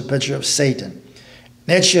 Pharaoh is a picture of Satan.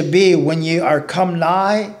 And it shall be when ye are come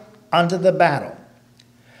nigh unto the battle,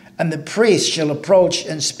 and the priest shall approach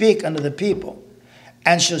and speak unto the people,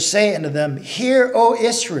 and shall say unto them, Hear, O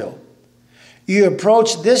Israel, you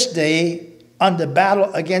approach this day unto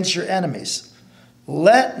battle against your enemies.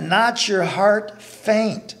 Let not your heart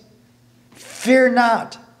faint. Fear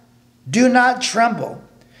not. Do not tremble.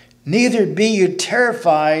 Neither be you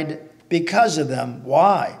terrified because of them.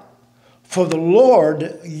 Why? For the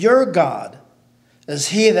Lord your God is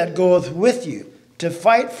he that goeth with you to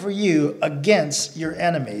fight for you against your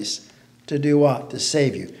enemies. To do what? To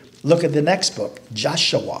save you. Look at the next book,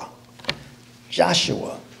 Joshua.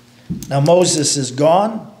 Joshua. Now Moses is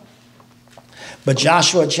gone, but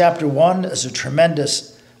Joshua chapter 1 is a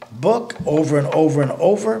tremendous book over and over and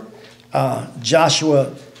over.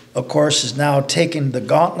 Joshua, of course, is now taking the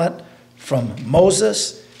gauntlet from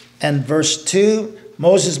Moses. And verse 2,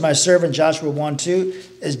 Moses, my servant, Joshua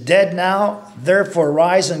 1:2, is dead now. Therefore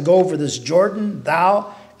rise and go over this Jordan,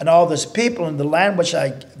 thou and all this people, in the land which I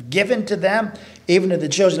have given to them, even to the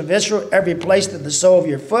children of Israel, every place that the sole of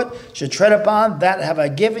your foot should tread upon, that have I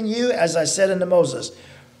given you, as I said unto Moses,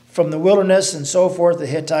 from the wilderness and so forth, the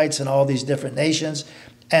Hittites and all these different nations.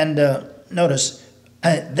 And notice,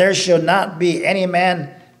 there shall not be any man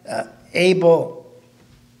able.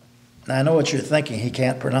 Now, I know what you're thinking. He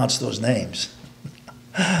can't pronounce those names.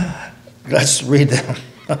 Let's read them.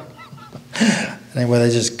 Anyway, they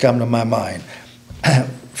just come to my mind.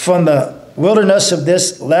 From the wilderness of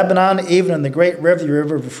this Lebanon, even in the great river, the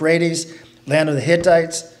river of Euphrates, land of the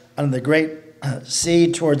Hittites, under the great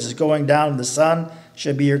sea towards the going down of the sun,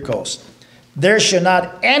 shall be your coast. There shall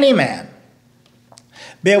not any man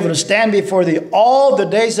be able to stand before thee all the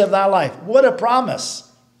days of thy life. What a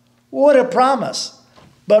promise. What a promise.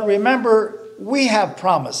 But remember, we have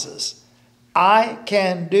promises. I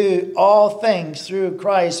can do all things through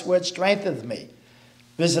Christ which strengtheneth me.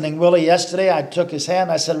 Visiting Willie yesterday, I took his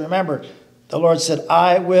hand. I said, remember, the Lord said,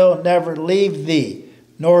 I will never leave thee,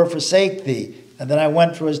 nor forsake thee. And then I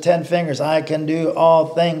went through his 10 fingers. I can do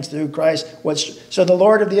all things through Christ. So the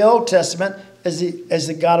Lord of the Old Testament is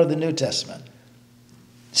the God of the New Testament.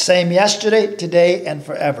 Same yesterday, today, and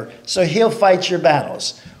forever. So he'll fight your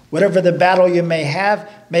battles. Whatever the battle you may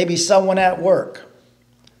have, maybe someone at work.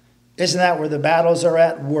 Isn't that where the battles are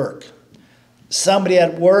at? Work. Somebody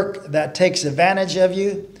at work that takes advantage of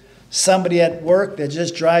you. Somebody at work that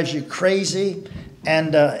just drives you crazy.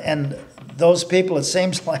 And those people, it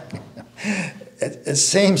seems like it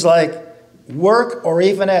seems like work, or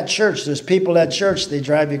even at church. There's people at church, they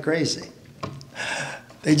drive you crazy.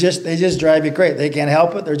 They just drive you crazy. They can't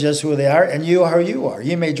help it. They're just who they are. And you are who you are.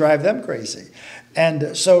 You may drive them crazy.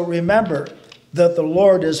 And so remember that the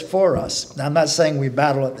Lord is for us. Now, I'm not saying we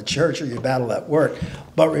battle at the church or you battle at work.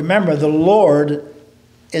 But remember, the Lord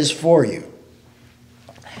is for you.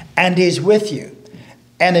 And he's with you.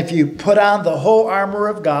 And if you put on the whole armor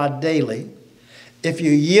of God daily, if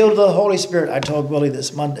you yield to the Holy Spirit, I told Willie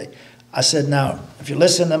this Monday, I said, now, if you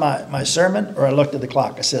listen to my sermon, or I looked at the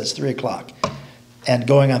clock, I said, it's 3 o'clock. And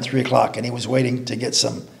going on 3 o'clock, and he was waiting to get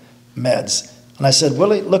some meds. And I said,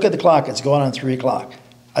 Willie, look at the clock. It's going on 3 o'clock.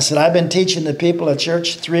 I said, I've been teaching the people at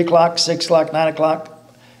church 3 o'clock, 6 o'clock, 9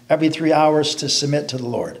 o'clock, every 3 hours to submit to the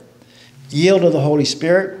Lord. Yield to the Holy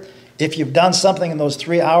Spirit. If you've done something in those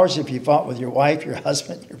 3 hours, if you fought with your wife, your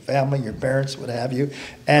husband, your family, your parents, what have you,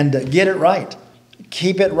 and get it right.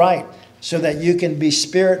 Keep it right so that you can be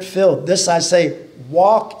Spirit-filled. This I say,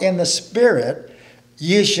 walk in the Spirit.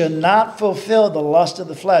 You should not fulfill the lust of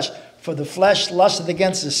the flesh. For the flesh lusteth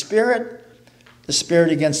against the Spirit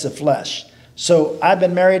against the flesh. So I've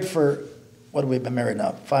been married for, what have we been married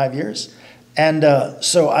now? 5 years? And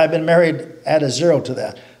so I've been married, add a 0 to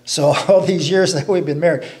that. So all these years that we've been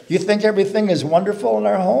married, you think everything is wonderful in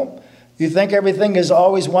our home? You think everything is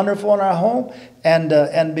always wonderful in our home?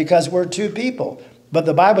 And because we're two people. But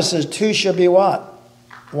the Bible says two shall be what?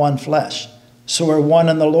 One flesh. So we're one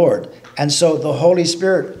in the Lord. And so the Holy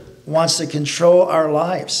Spirit wants to control our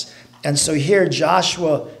lives. And so here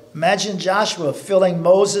Joshua, imagine Joshua filling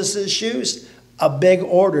Moses' shoes, a big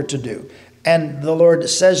order to do. And the Lord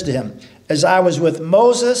says to him, as I was with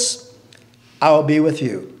Moses, I will be with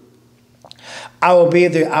you. I will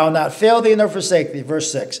not fail thee nor forsake thee.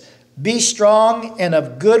 Verse 6. Be strong and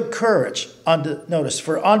of good courage. Notice,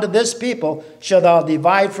 for unto this people shalt thou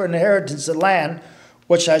divide for an inheritance the land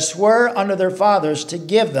which I swear unto their fathers to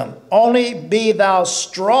give them. Only be thou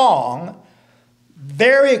strong,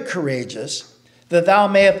 very courageous, that thou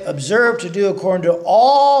mayest observe to do according to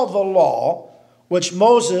all the law which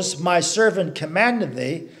Moses my servant commanded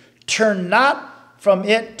thee. Turn not from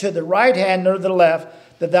it to the right hand nor to the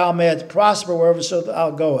left, that thou mayest prosper wherever so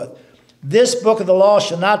thou goest. This book of the law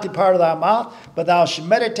shall not depart of thy mouth, but thou shalt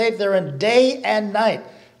meditate therein day and night,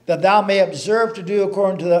 that thou may observe to do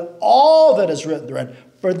according to all that is written therein.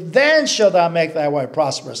 For then shalt thou make thy way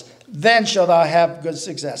prosperous. Then shalt thou have good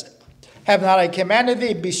success. Have not I commanded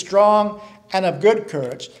thee, be strong and of good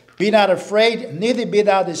courage. Be not afraid, neither be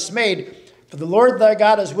thou dismayed, for the Lord thy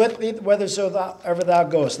God is with thee, whithersoever thou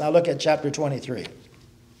goest. Now look at chapter 23.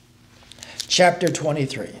 Chapter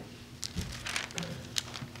 23.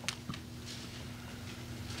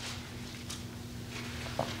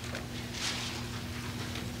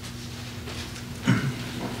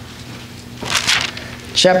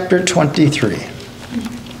 Chapter 23.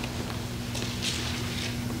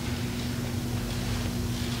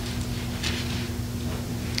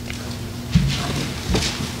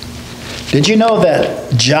 Did you know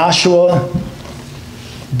that Joshua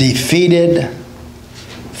defeated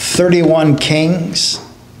 31 kings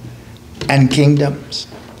and kingdoms?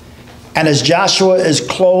 And as Joshua is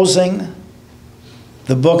closing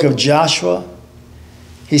the book of Joshua,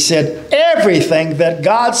 he said, everything that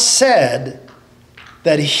God said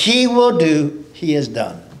that he will do, he has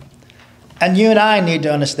done. And you and I need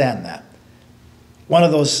to understand that. One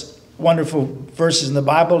of those wonderful verses in the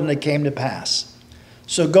Bible, and it came to pass.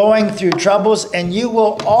 So going through troubles, and you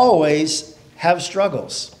will always have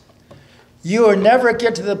struggles. You will never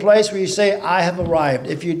get to the place where you say, I have arrived.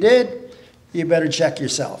 If you did, you better check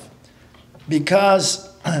yourself.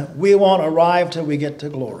 Because we won't arrive till we get to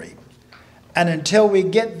glory. And until we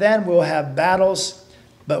get then, we'll have battles,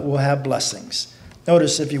 but we'll have blessings.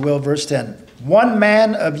 Notice, if you will, verse 10. One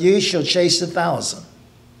man of you shall chase 1,000.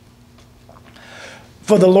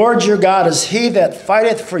 For the Lord your God is he that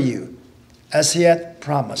fighteth for you, as he hath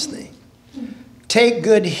promised thee. Take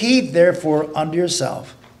good heed, therefore, unto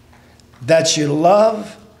yourself, that you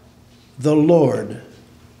love the Lord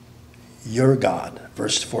your God.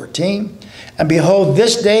 Verse 14. And behold,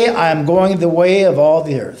 this day I am going the way of all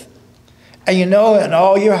the earth. And you know in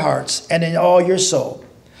all your hearts and in all your soul,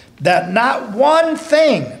 that not one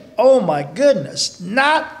thing, oh my goodness,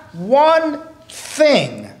 not one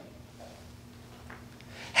thing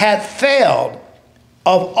hath failed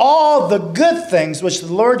of all the good things which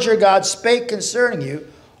the Lord your God spake concerning you.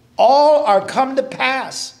 All are come to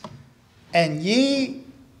pass, and ye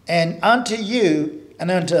and unto you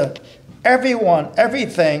and unto everyone,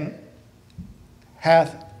 everything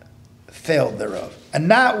hath failed thereof. And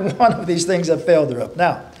not one of these things have failed thereof.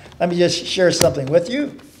 Now, let me just share something with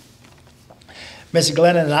you. Miss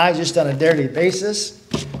Glennon and I, just on a daily basis,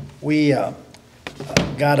 we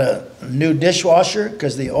got a new dishwasher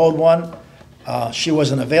because the old one, she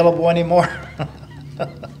wasn't available anymore.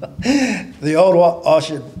 The old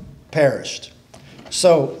washer perished.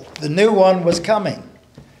 So the new one was coming.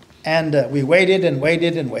 And we waited and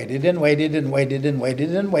waited and waited and waited and waited and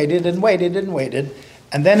waited and waited and waited and waited.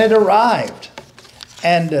 And then it arrived.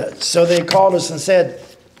 And so they called us and said,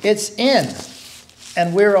 it's in.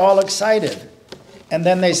 And we were all excited. And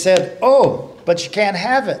then they said, oh, but you can't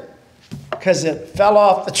have it because it fell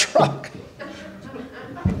off the truck.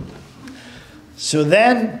 So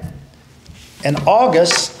then in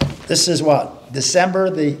August, this is what? December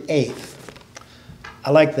the 8th.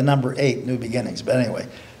 I like the number 8, new beginnings. But anyway,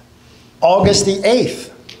 August the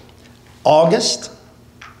 8th.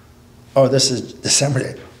 This is December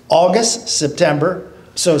the 8th. August, September.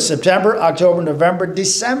 So September, October, November,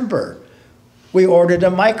 December. We ordered a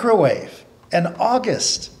microwave. In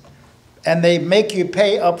August, and they make you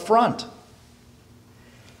pay up front.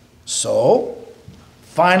 So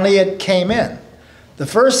finally it came in. The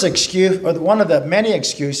first excuse, or one of the many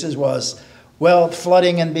excuses, was, well,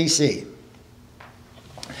 flooding in BC.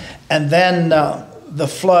 And then the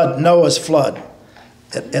flood, Noah's flood,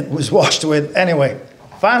 it was washed away. Anyway,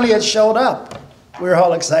 finally it showed up. We were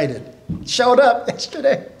all excited. It showed up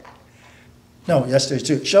yesterday. No, yesterday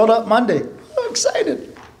too. It showed up Monday. Oh,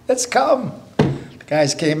 excited. It's come. The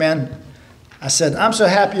guys came in. I said, I'm so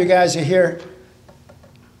happy you guys are here.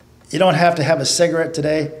 You don't have to have a cigarette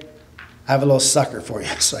today. I have a little sucker for you.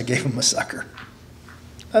 So I gave him a sucker.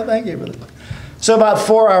 Oh, thank you, brother. So about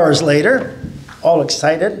 4 hours later, all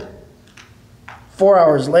excited, 4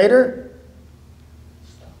 hours later,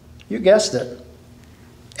 you guessed it,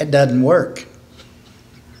 it doesn't work.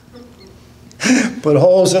 Put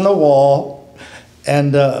holes in the wall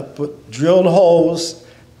and put drilled holes,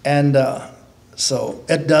 and so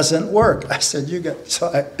it doesn't work. I said, you got,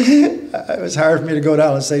 so it was hard for me to go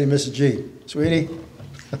down and say to Mrs. G, sweetie,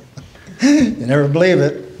 you never believe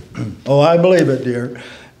it. Oh, I believe it, dear.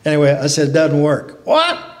 Anyway, I said, it doesn't work.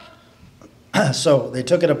 What? So they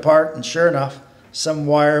took it apart, and sure enough, some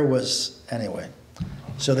wire was, anyway.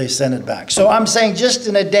 So they sent it back. So I'm saying just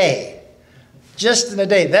in a day,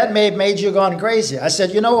 that may have made you gone crazy. I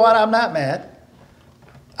said, you know what? I'm not mad.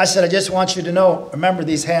 I said, I just want you to know, remember,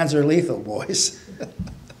 these hands are lethal, boys.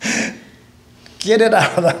 Get it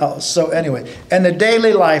out of the house. So anyway, in the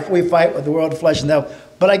daily life, we fight with the world of flesh and devil.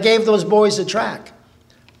 But I gave those boys a track,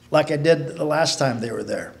 like I did the last time they were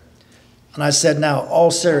there. And I said, now,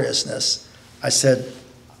 all seriousness, I said,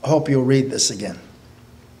 I hope you'll read this again.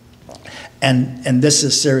 And this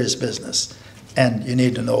is serious business. And you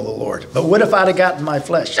need to know the Lord. But what if I'd have gotten my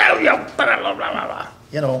flesh?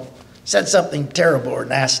 You know, said something terrible or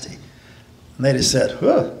nasty. And they'd have said,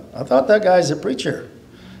 huh, I thought that guy's a preacher.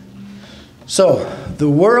 So the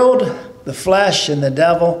world, the flesh, and the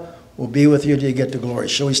devil will be with you till you get to glory.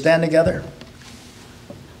 Shall we stand together?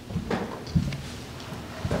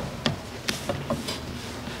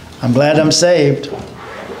 I'm glad I'm saved.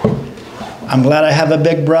 I'm glad I have a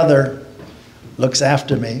big brother, looks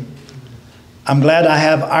after me. I'm glad I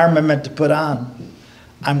have armament to put on.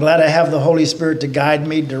 I'm glad I have the Holy Spirit to guide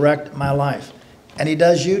me, direct my life. And he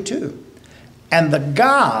does you too. And the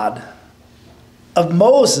God of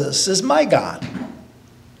Moses is my God.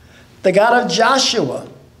 The God of Joshua,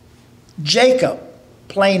 Jacob,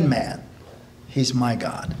 plain man, he's my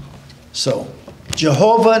God. So,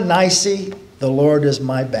 Jehovah Nissi, the Lord is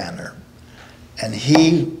my banner. And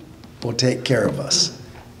he will take care of us.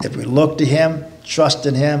 If we look to him, trust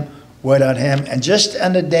in him, wait on him, and just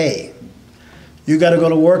in a day, you got to go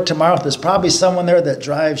to work tomorrow. There's probably someone there that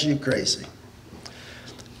drives you crazy.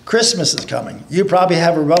 Christmas is coming. You probably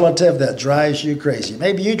have a relative that drives you crazy.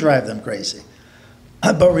 Maybe you drive them crazy.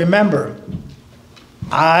 But remember,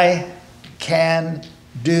 I can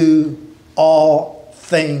do all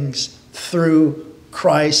things through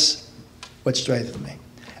Christ, which strengtheneth me.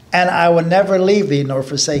 And I will never leave thee nor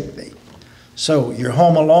forsake thee. So you're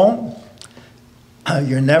home alone.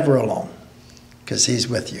 You're never alone because he's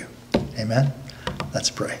with you. Amen. Let's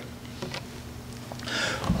pray.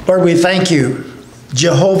 Lord, we thank you,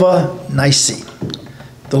 Jehovah Nissi,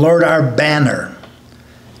 the Lord our banner.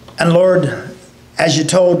 And Lord, as you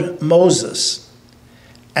told Moses,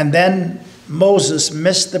 and then Moses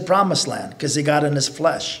missed the promised land because he got in his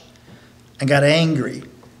flesh and got angry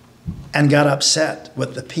and got upset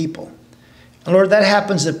with the people. And Lord, that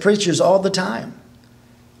happens to preachers all the time.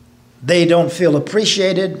 They don't feel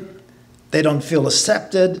appreciated. They don't feel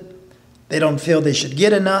accepted. They don't feel they should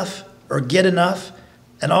get enough or get enough.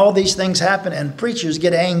 And all these things happen, and preachers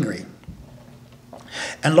get angry.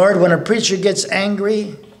 And Lord, when a preacher gets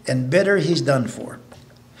angry and bitter, he's done for.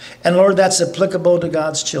 And Lord, that's applicable to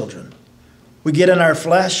God's children. We get in our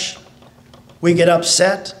flesh. We get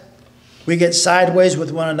upset. We get sideways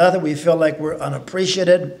with one another. We feel like we're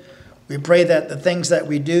unappreciated. We pray that the things that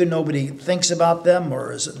we do, nobody thinks about them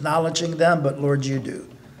or is acknowledging them, but Lord, you do.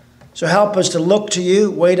 So help us to look to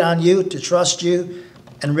you, wait on you, to trust you,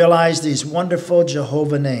 and realize these wonderful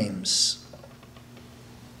Jehovah names.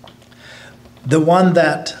 The one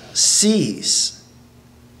that sees,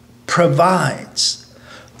 provides,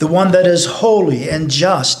 the one that is holy and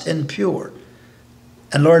just and pure.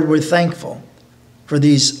 And Lord, we're thankful for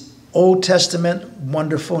these Old Testament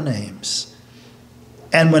wonderful names.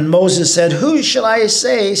 And when Moses said, who shall I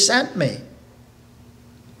say sent me?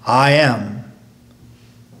 I am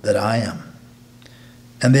that I am.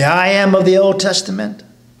 And the I am of the Old Testament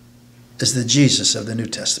is the Jesus of the New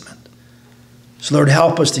Testament. So Lord,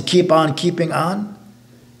 help us to keep on keeping on,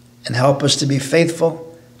 and help us to be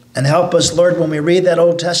faithful, and help us, Lord, when we read that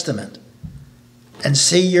Old Testament and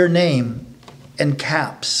see your name in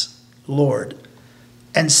caps, Lord,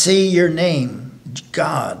 and see your name,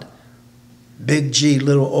 God, big G,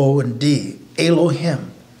 little O, and D,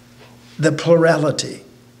 Elohim, the plurality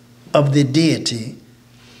of the deity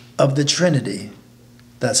of the Trinity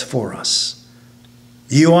that's for us.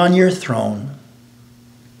 You on your throne,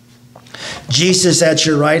 Jesus at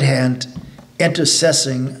your right hand,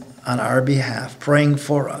 intercessing on our behalf, praying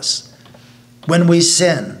for us. When we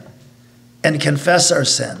sin and confess our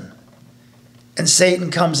sin and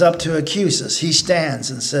Satan comes up to accuse us, he stands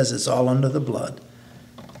and says it's all under the blood.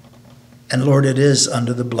 And Lord, it is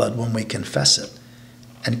under the blood when we confess it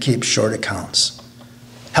and keep short accounts.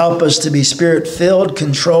 Help us to be Spirit-filled,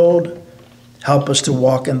 controlled. Help us to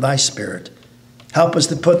walk in thy Spirit. Help us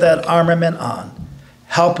to put that armament on.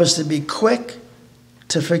 Help us to be quick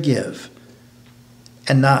to forgive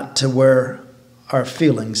and not to wear our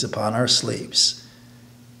feelings upon our sleeves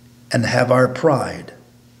and have our pride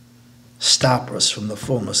stop us from the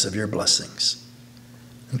fullness of your blessings.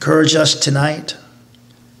 Encourage us tonight,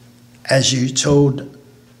 as you told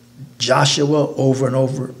Joshua over and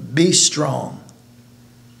over, be strong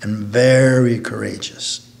and very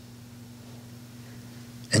courageous.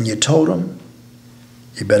 And you told him,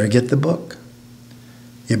 you better get the book.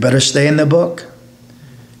 You better stay in the book.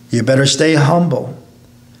 You better stay humble.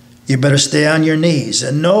 You better stay on your knees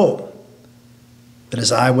and know that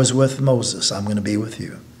as I was with Moses, I'm going to be with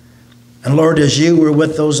you. And Lord, as you were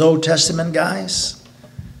with those Old Testament guys,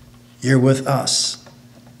 you're with us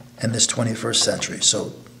in this 21st century.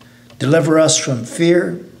 So deliver us from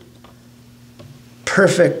fear.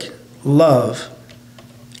 Perfect love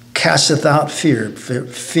casteth out fear.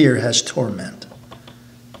 Fear has torment.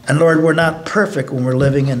 And Lord, we're not perfect when we're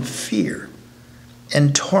living in fear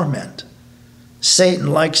and torment.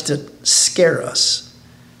 Satan likes to scare us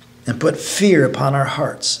and put fear upon our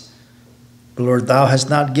hearts. But Lord, thou hast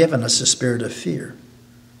not given us a spirit of fear,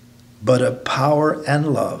 but of power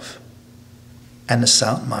and love and a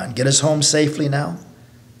sound mind. Get us home safely now.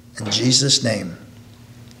 In Jesus' name,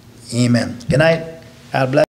 amen. Good night. God bless.